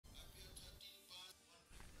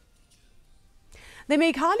The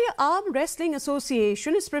Meghalaya Arm Wrestling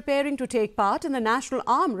Association is preparing to take part in the National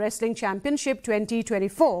Arm Wrestling Championship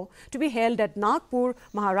 2024 to be held at Nagpur,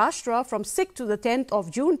 Maharashtra from 6th to the 10th of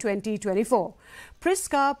June 2024.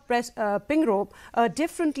 Priska Pingrop, a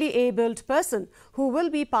differently abled person who will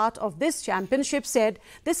be part of this championship, said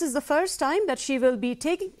this is the first time that she will be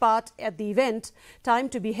taking part at the event, time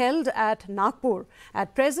to be held at Nagpur.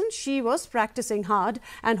 At present, she was practicing hard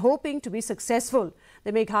and hoping to be successful.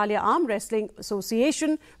 The Meghalaya Arm Wrestling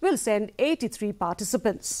Association will send 83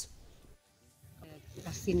 participants.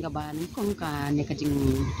 Kasin kabahan kung ka ne kajing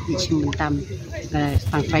ichim tam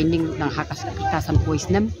pang training ng kasan voice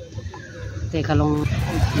nem te kalong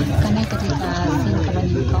kanay kajing kasin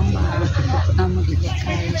kabahan kong amo di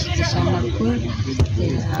kay siya Nagpur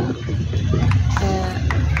te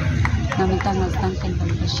namitang tangkan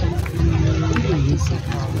pagpasyon ng siya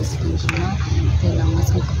wrestling siya te lang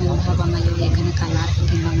mas kung habang ngayon kana kalat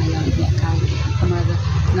kin ngayon kay kamara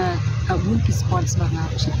na multi sports mga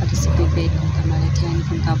siya participate ng kamalatian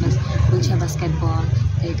kung tapos kung siya basketball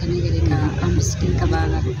kaya kanigari ka ang skill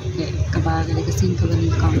kabaga kasing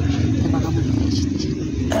kabanin kong tabaga motivation.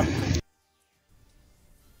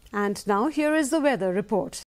 And now here is the weather report.